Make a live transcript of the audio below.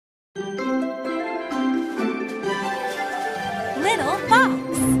little fox.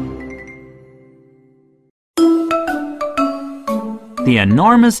 The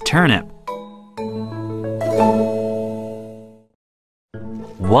Enormous Turnip.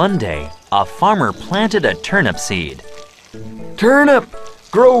 One day, a farmer planted a turnip seed. Turnip,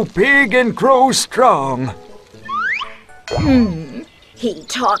 grow big and grow strong. He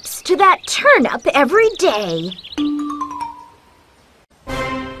talks to that turnip every day.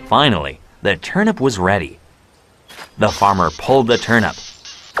 Finally, the turnip was ready. The farmer pulled the turnip,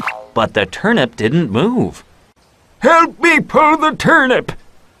 but the turnip didn't move. Help me pull the turnip.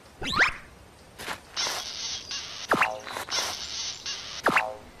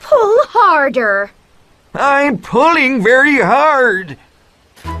 Pull harder. I'm pulling very hard.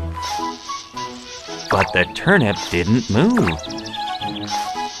 But the turnip didn't move.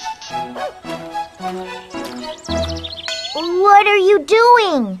 What are you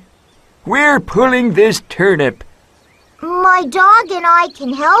doing? We're pulling this turnip. My dog and I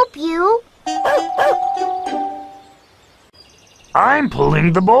can help you. I'm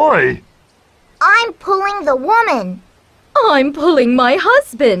pulling the boy. I'm pulling the woman. I'm pulling my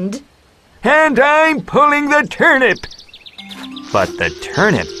husband. And I'm pulling the turnip. But the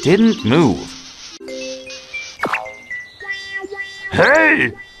turnip didn't move.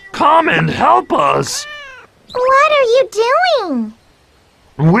 Hey, come and help us. What are you doing?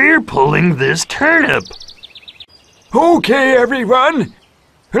 We're pulling this turnip. Okay, everyone.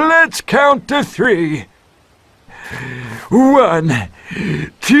 Let's count to 3. 1,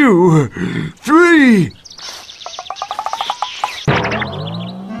 2, 3.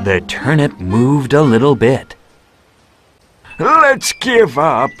 The turnip moved a little bit. Let's give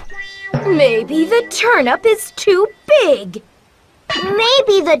up. Maybe the turnip is too big.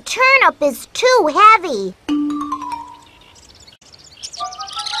 Maybe the turnip is too heavy.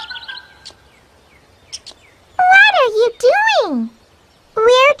 What are you doing?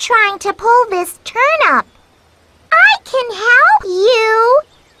 We're trying to pull this turnip. I can help you.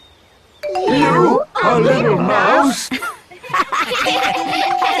 You, a little mouse?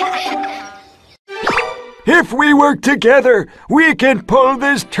 If we work together, we can pull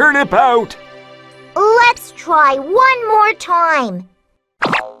this turnip out. Let's try one more time.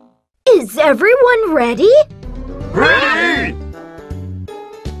 Is everyone ready? Ready?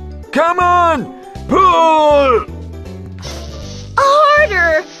 Come on, pull!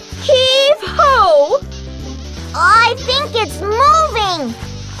 Harder! Heave-ho! I think it's moving.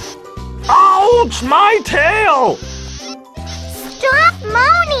 Ouch, my tail! Stop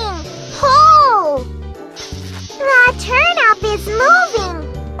moaning! Pull! The turnip is moving.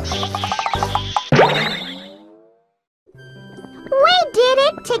 We did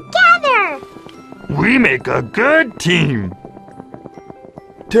it together! We make a good team.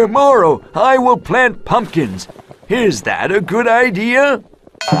 Tomorrow, I will plant pumpkins. Is that a good idea?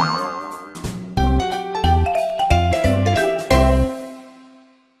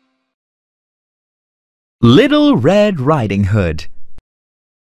 Little Red Riding Hood.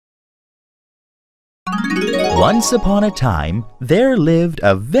 Once upon a time, there lived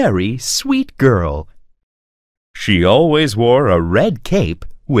a very sweet girl. She always wore a red cape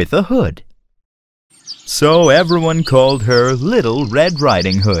with a hood. So everyone called her Little Red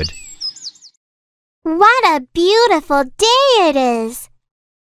Riding Hood. What a beautiful day it is!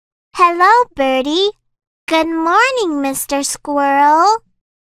 Hello, Birdie. Good morning, Mr. Squirrel.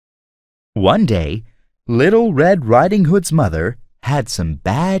 One day, Little Red Riding Hood's mother had some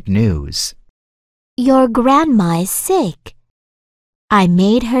bad news. Your grandma is sick. I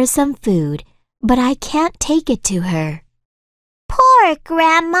made her some food, but I can't take it to her. Poor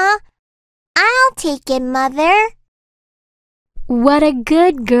Grandma. I'll take it, Mother. What a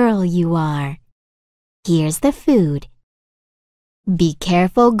good girl you are. Here's the food. Be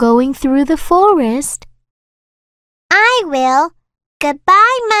careful going through the forest. I will.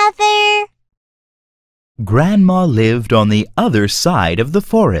 Goodbye, Mother. Grandma lived on the other side of the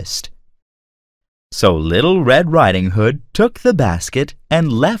forest. So Little Red Riding Hood took the basket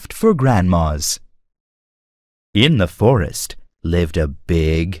and left for Grandma's. In the forest lived a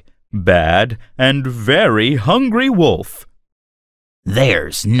big, bad, and very hungry wolf.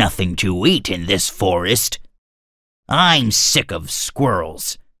 There's nothing to eat in this forest. I'm sick of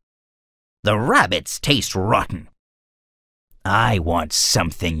squirrels. The rabbits taste rotten. I want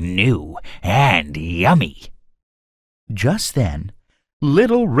something new and yummy. Just then,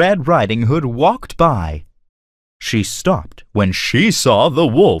 Little Red Riding Hood walked by. She stopped when she saw the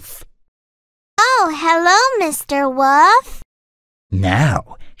wolf. Oh, hello, Mr. Wolf.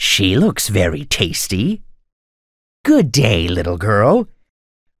 Now, she looks very tasty. Good day, little girl.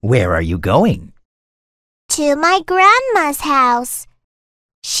 Where are you going? to my grandma's house.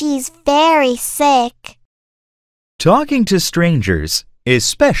 She's very sick. Talking to strangers,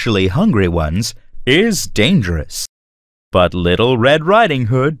 especially hungry ones, is dangerous. But Little Red Riding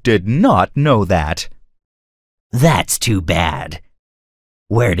Hood did not know that. That's too bad.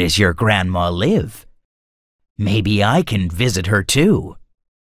 Where does your grandma live? Maybe I can visit her too.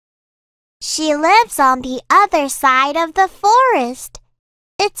 She lives on the other side of the forest.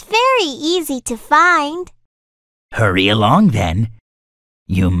 It's very easy to find. Hurry along then.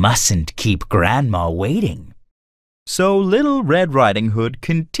 You mustn't keep Grandma waiting. So Little Red Riding Hood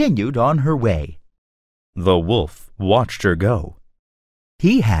continued on her way. The wolf watched her go.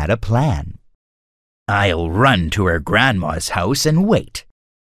 He had a plan. I'll run to her grandma's house and wait.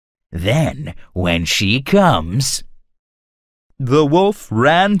 Then, when she comes... The wolf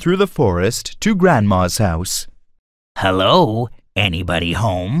ran through the forest to Grandma's house. Hello? Anybody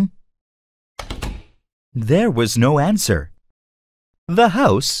home? There was no answer. The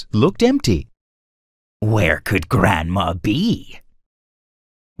house looked empty. Where could Grandma be?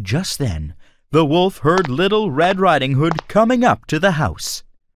 Just then, the wolf heard Little Red Riding Hood coming up to the house.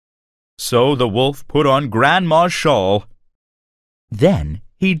 So the wolf put on Grandma's shawl. Then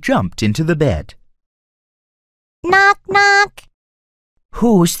he jumped into the bed. Knock, knock.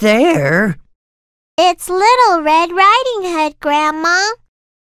 Who's there? It's Little Red Riding Hood, Grandma.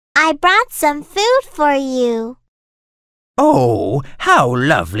 I brought some food for you. Oh, how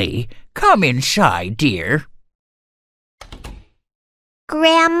lovely. Come inside, dear.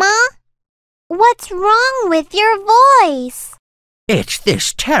 Grandma, what's wrong with your voice? It's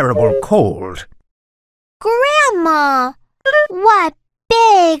this terrible cold. Grandma, what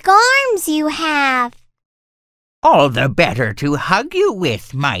big arms you have. All the better to hug you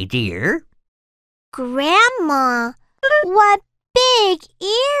with, my dear. Grandma, what big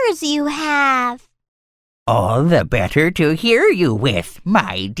ears you have. All the better to hear you with,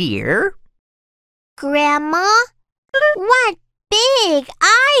 my dear. Grandma, what big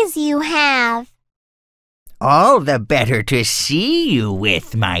eyes you have. All the better to see you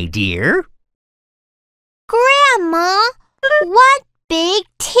with, my dear. Grandma, what big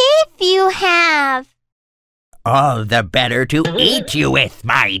teeth you have. All the better to eat you with,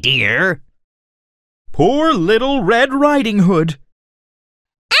 my dear. Poor Little Red Riding Hood.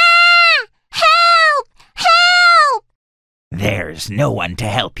 Ah! Help! Help! There's no one to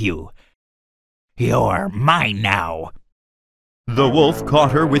help you. You're mine now. The wolf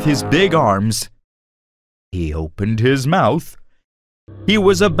caught her with his big arms. He opened his mouth. He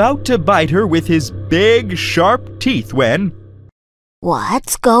was about to bite her with his big, sharp teeth when...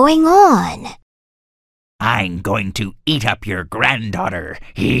 What's going on? I'm going to eat up your granddaughter.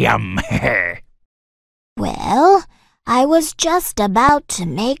 Yum! Well, I was just about to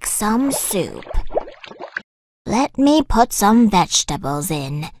make some soup. Let me put some vegetables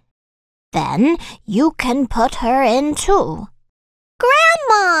in. Then you can put her in too.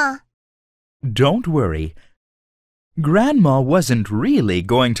 Grandma! Don't worry. Grandma wasn't really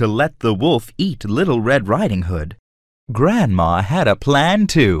going to let the wolf eat Little Red Riding Hood. Grandma had a plan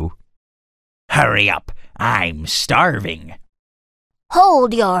too. Hurry up! I'm starving.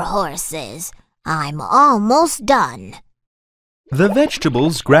 Hold your horses. I'm almost done. The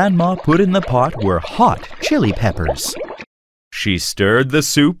vegetables Grandma put in the pot were hot chili peppers. She stirred the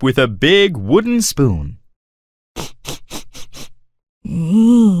soup with a big wooden spoon.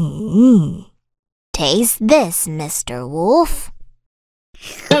 Taste this, Mr. Wolf.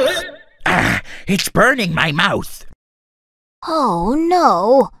 It's burning my mouth. Oh,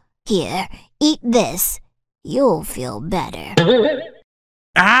 no. Here, eat this. You'll feel better.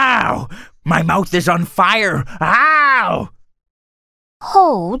 Ow! My mouth is on fire. Ow!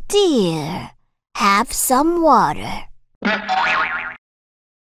 Oh, dear. Have some water.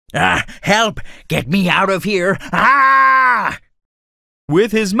 Help! Get me out of here. Ah!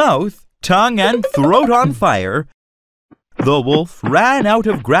 With his mouth, tongue, and throat on fire, the wolf ran out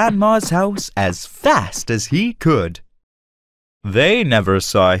of Grandma's house as fast as he could. They never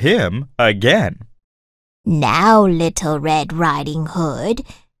saw him again. Now, Little Red Riding Hood,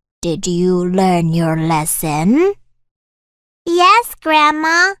 did you learn your lesson? Yes,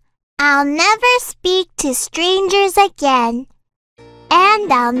 Grandma. I'll never speak to strangers again.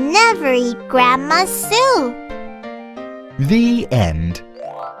 And I'll never eat Grandma's soup. The end.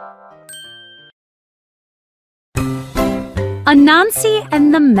 Anansi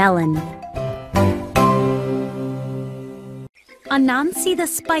and the Melon. Anansi the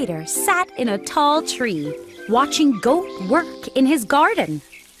spider sat in a tall tree, watching Goat work in his garden.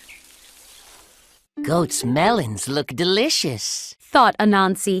 Goat's melons look delicious, Thought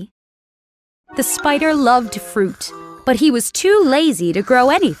Anansi. The spider loved fruit, but he was too lazy to grow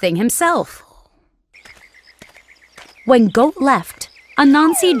anything himself. When Goat left,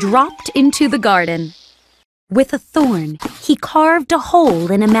 Anansi dropped into the garden. With a thorn, he carved a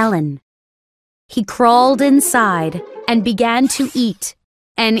hole in a melon. He crawled inside and began to eat,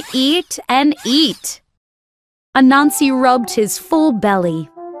 and eat, and eat. Anansi rubbed his full belly.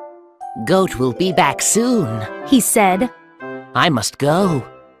 Goat will be back soon, He said. I must go.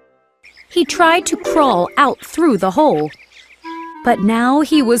 He tried to crawl out through the hole, but now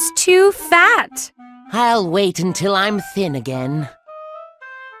he was too fat. I'll wait until I'm thin again.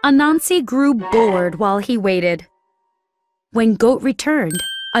 Anansi grew bored while he waited. When Goat returned,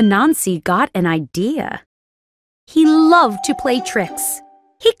 Anansi got an idea. He loved to play tricks.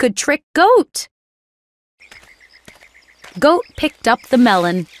 He could trick Goat. Goat picked up the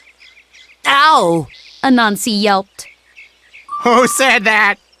melon. Ow! Anansi yelped. Who said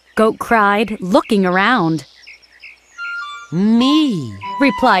that? Goat cried, looking around. Me.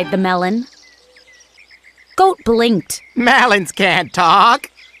 Replied the melon. Goat blinked. Melons can't talk.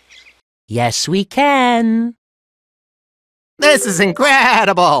 Yes, we can. This is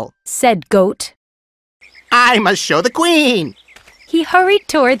incredible. Said Goat. I must show the queen. He hurried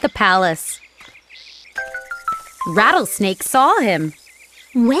toward the palace. Rattlesnake saw him.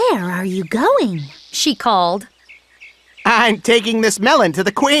 Where are you going? She called. I'm taking this melon to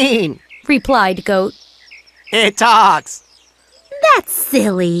the queen. Replied Goat. It talks. That's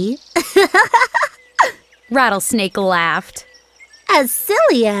silly. Rattlesnake laughed. As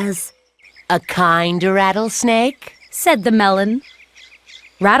silly as... A kind rattlesnake? Said the melon.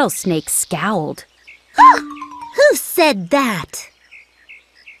 Rattlesnake scowled. Who said that?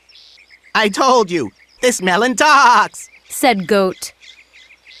 I told you, this melon talks. Said Goat.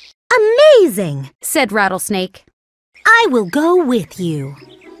 Amazing! Said Rattlesnake. I will go with you.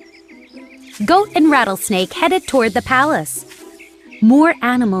 Goat and Rattlesnake headed toward the palace. More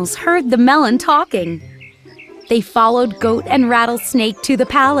animals heard the melon talking. They followed Goat and Rattlesnake to the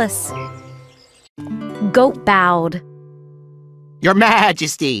palace. Goat bowed. Your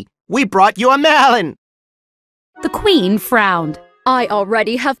Majesty, we brought you a melon. The queen frowned. I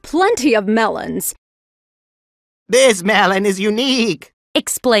already have plenty of melons. This melon is unique.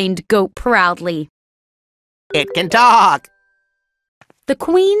 Explained Goat proudly. It can talk. The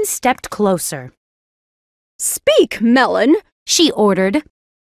queen stepped closer. Speak, melon, She ordered.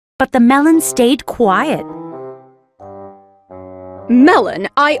 But the melon stayed quiet. Melon,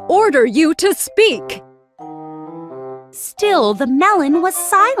 I order you to speak. Still, the melon was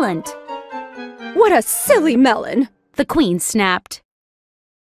silent. What a silly melon. The queen snapped.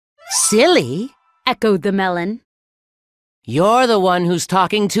 Silly? Echoed the melon. You're the one who's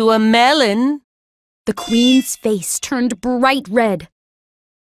talking to a melon. The queen's face turned bright red.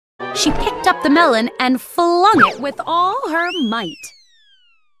 She picked up the melon and flung it with all her might.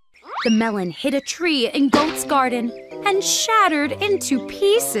 The melon hit a tree in Goat's garden and shattered into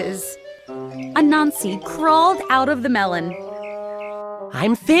pieces. Anansi crawled out of the melon.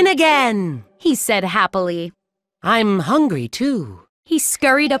 I'm thin again. He said happily. I'm hungry too. He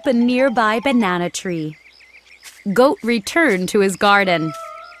scurried up a nearby banana tree. Goat returned to his garden.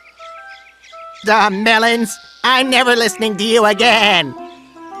 The melons, I'm never listening to you again.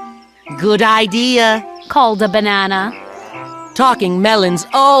 Good idea. Called a banana. Talking melons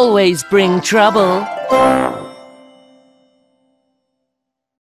always bring trouble.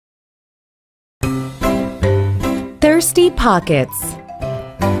 Thirsty Pockets.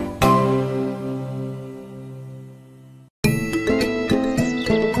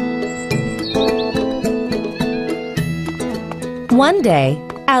 One day,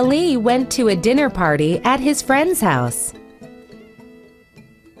 Ali went to a dinner party at his friend's house.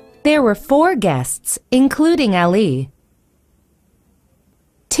 There were 4 guests, including Ali.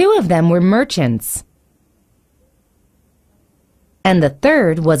 2 of them were merchants, and the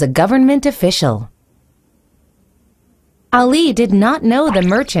third was a government official. Ali did not know the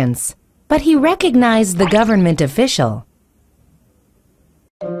merchants, but he recognized the government official.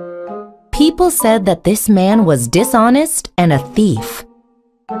 People said that this man was dishonest and a thief.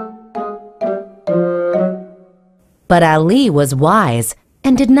 But Ali was wise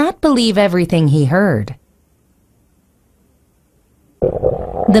and did not believe everything he heard.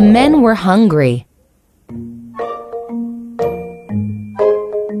 The men were hungry.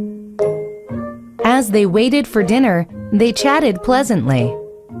 As they waited for dinner, they chatted pleasantly.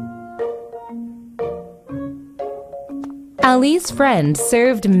 Ali's friend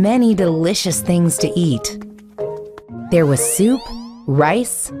served many delicious things to eat. There was soup,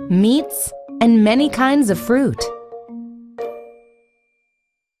 rice, meats, and many kinds of fruit.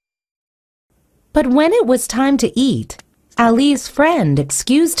 But when it was time to eat, Ali's friend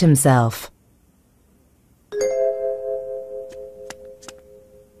excused himself.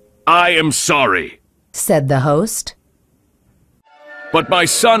 I am sorry, said the host. but my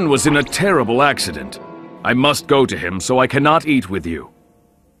son was in a terrible accident. I must go to him, so I cannot eat with you.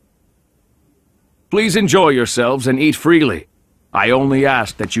 Please enjoy yourselves and eat freely. I only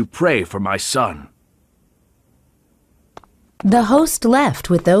ask that you pray for my son. The host left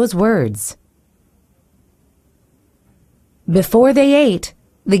with those words. Before they ate,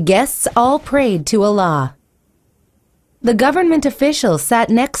 the guests all prayed to Allah. The government official sat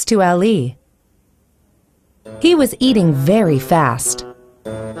next to Ali. He was eating very fast.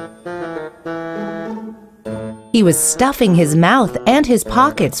 He was stuffing his mouth and his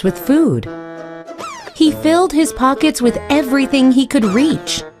pockets with food. He filled his pockets with everything he could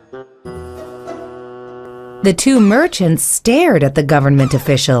reach. The two merchants stared at the government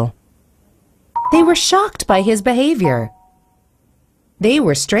official. They were shocked by his behavior. They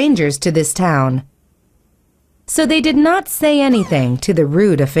were strangers to this town, so they did not say anything to the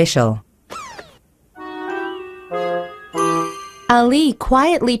rude official. Ali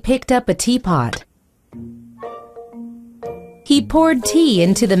quietly picked up a teapot. He poured tea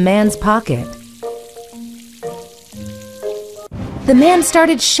into the man's pocket. The man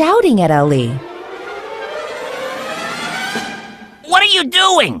started shouting at Ali. What are you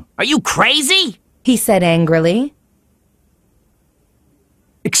doing? Are you crazy? He said angrily.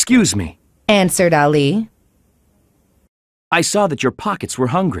 Excuse me, Answered Ali. I saw that your pockets were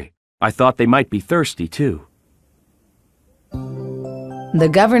hungry. I thought they might be thirsty too. The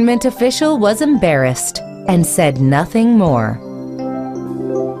government official was embarrassed and said nothing more.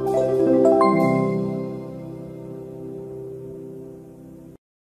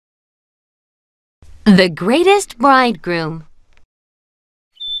 The Greatest Bridegroom.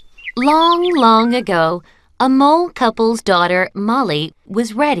 Long, long ago, a mole couple's daughter, Molly,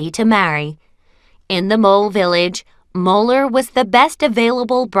 was ready to marry. In the mole village, Molar was the best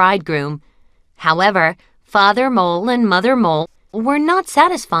available bridegroom. However, Father Mole and Mother Mole were not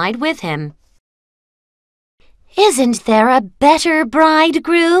satisfied with him. "Isn't there a better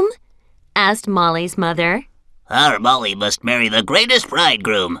bridegroom?" asked Molly's mother. "Our Molly must marry the greatest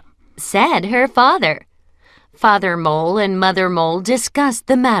bridegroom," said her father. Father Mole and Mother Mole discussed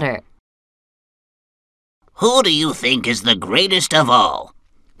the matter. "Who do you think is the greatest of all?"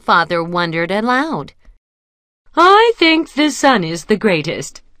 Father wondered aloud. "I think the sun is the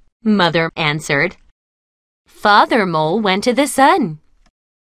greatest," Mother answered. Father Mole went to the sun.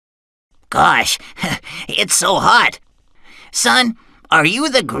 "Gosh, it's so hot. Son, are you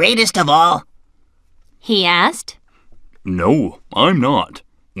the greatest of all?" he asked. No, I'm not.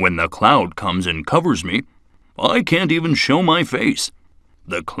 When the cloud comes and covers me, I can't even show my face.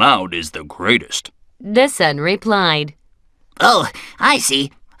 The cloud is the greatest. The sun replied. "Oh, I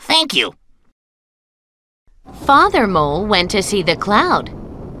see. Thank you." Father Mole went to see the cloud.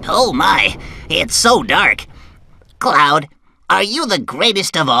 "Oh my, it's so dark. Cloud, are you the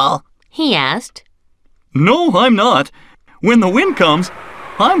greatest of all?" he asked. No, I'm not. When the wind comes,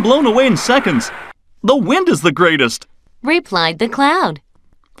 I'm blown away in seconds. The wind is the greatest, replied the cloud.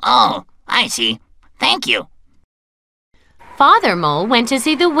 "Oh, I see. Thank you." Father Mole went to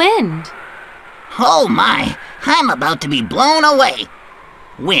see the wind. "Oh my, I'm about to be blown away.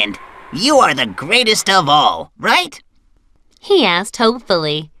 Wind, you are the greatest of all, right?" he asked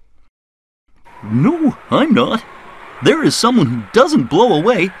hopefully. No, I'm not. There is someone who doesn't blow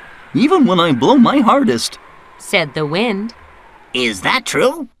away, even when I blow my hardest, said the wind. "Is that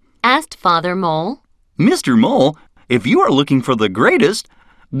true?" asked Father Mole. Mr. Mole, if you are looking for the greatest,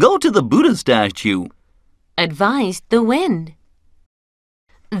 go to the Buddha statue, advised the wind.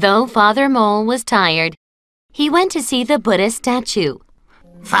 Though Father Mole was tired, he went to see the Buddha statue.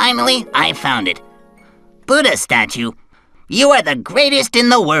 "Finally, I found it. Buddha statue, you are the greatest in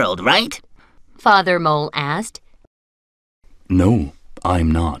the world, right?" Father Mole asked. No, I'm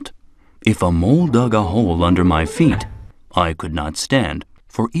not. If a mole dug a hole under my feet, I could not stand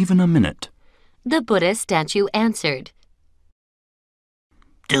for even a minute. The Buddha statue answered.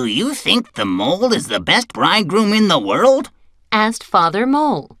 "Do you think the mole is the best bridegroom in the world?" asked Father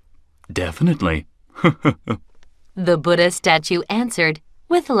Mole. Definitely. The Buddha statue answered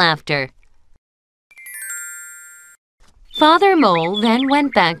with laughter. Father Mole then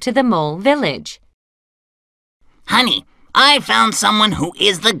went back to the mole village. "Honey, I found someone who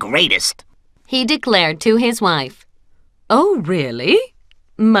is the greatest," he declared to his wife. "Oh, really?"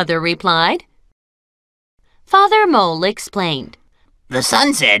 Mother replied. Father Mole explained. "The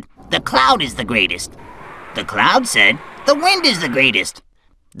sun said the cloud is the greatest. The cloud said the wind is the greatest.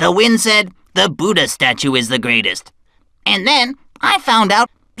 The wind said the Buddha statue is the greatest. And then I found out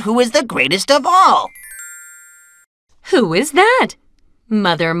who is the greatest of all. Who is that?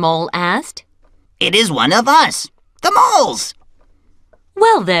 Mother Mole asked. It is one of us, the moles.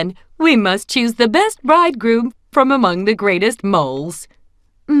 Well then, we must choose the best bridegroom from among the greatest moles,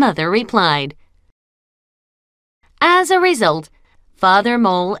 Mother replied. As a result, Father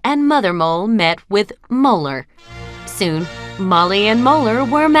Mole and Mother Mole met with Molar. Soon, Molly and Molar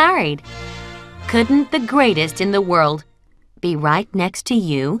were married. Couldn't the greatest in the world be right next to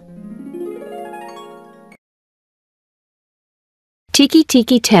you? Tikki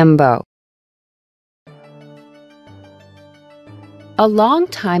Tikki Tembo. A long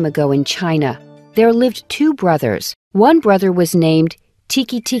time ago in China, there lived two brothers. One brother was named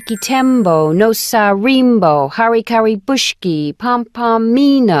Tikki Tikki Tembo no Sa Rimbo Harikari Bushki Pom Pom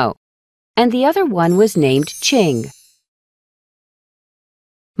Mino, and the other one was named Ching.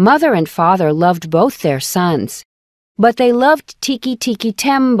 Mother and father loved both their sons, but they loved Tikki Tikki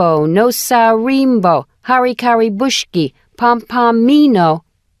Tembo no Sa Rimbo Harikari Bushki Pom Pom Mino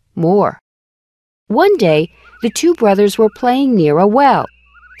more. One day, the two brothers were playing near a well.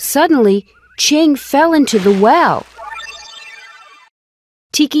 Suddenly, Ching fell into the well.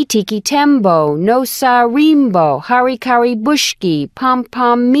 Tikki Tikki Tembo no Sa Rimbo Harikari Bushki Pom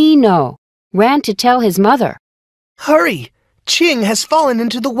Pom Mino ran to tell his mother. Hurry! Ching has fallen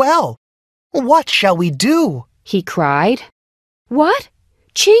into the well. What shall we do? He cried. What?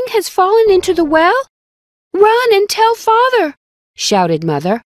 Ching has fallen into the well? Run and tell father, shouted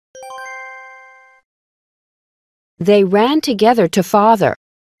Mother. They ran together to father.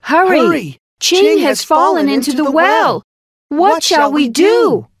 Hurry! Ching has fallen into the well. What shall we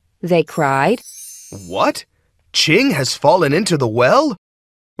do? They cried. What? Ching has fallen into the well?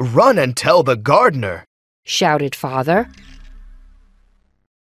 Run and tell the gardener, shouted father.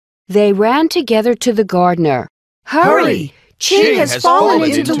 They ran together to the gardener. Hurry! Ching has fallen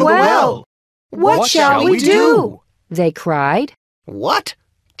into the well. What shall we do? They cried. What?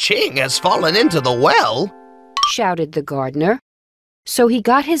 Ching has fallen into the well? Shouted the gardener. So he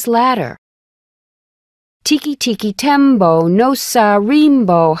got his ladder. Tikki Tikki Tembo no Sa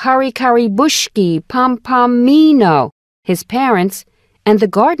Rimbo Harikari Bushki Pom Pom Mino, his parents, and the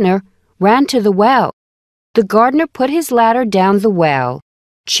gardener ran to the well. The gardener put his ladder down the well.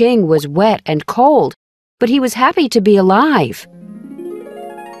 Ching was wet and cold, but he was happy to be alive.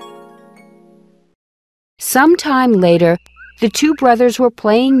 Some time later, the two brothers were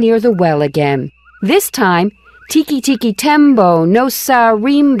playing near the well again. This time, Tikki Tikki Tembo no Sa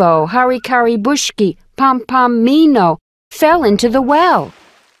Rimbo Harikari Bushki Pom Pom Mino fell into the well.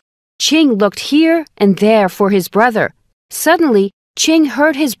 Ching looked here and there for his brother. Suddenly, Ching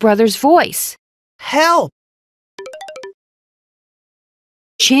heard his brother's voice. Help!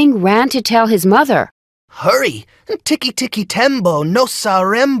 Ching ran to tell his mother. Hurry! Tikki Tikki Tembo no Sa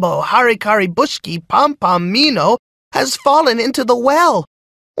Rimbo Harikari Bushki Pom Pom Mino has fallen into the well.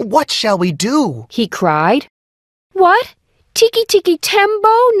 What shall we do? He cried. What? Tikki Tikki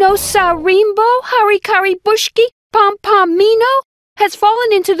Tembo no Sa Rimbo Harikari Bushki Pom Pom Mino has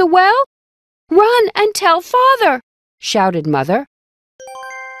fallen into the well? Run and tell father, shouted Mother.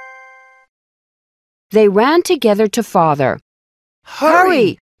 They ran together to father.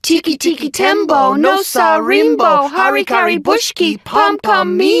 Hurry! Tikki Tikki Tembo no Sa Rimbo Harikari Bushki Pom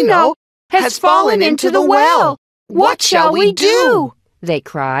Pom Mino has fallen into the well. What shall we do? They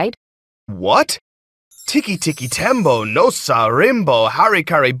cried. What? Tikki Tikki Tembo no Sa Rimbo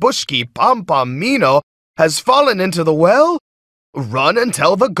Harikari Bushki Pom Pom Mino has fallen into the well? Run and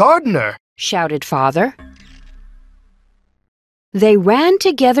tell the gardener, shouted father. They ran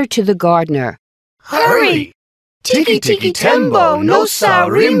together to the gardener. Hurry! Tikki Tikki Tembo no Sa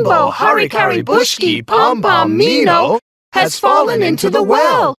Rimbo Harikari Bushki Pom Pom Mino has fallen into the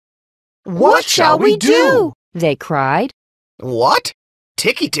well. What shall we do? They cried. What?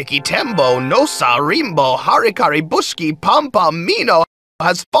 Tikki Tikki Tembo no Sa Rimbo Harikari Bushki Pom Pom Mino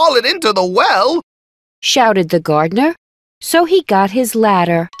has fallen into the well? Shouted the gardener. So he got his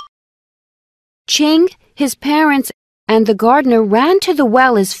ladder. Ching, his parents, and the gardener ran to the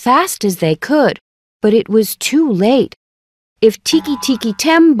well as fast as they could, but it was too late. If Tikki Tikki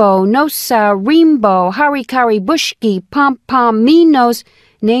Tembo no Sa Rimbo Harikari Bushki Pom Pom Mino's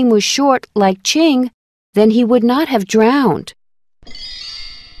name was short like Ching, then he would not have drowned.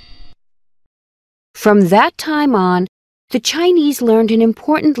 From that time on, the Chinese learned an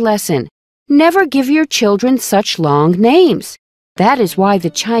important lesson. Never give your children such long names. That is why the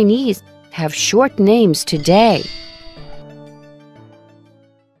Chinese have short names today.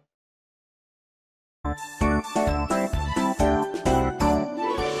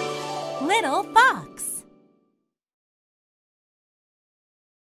 little fox.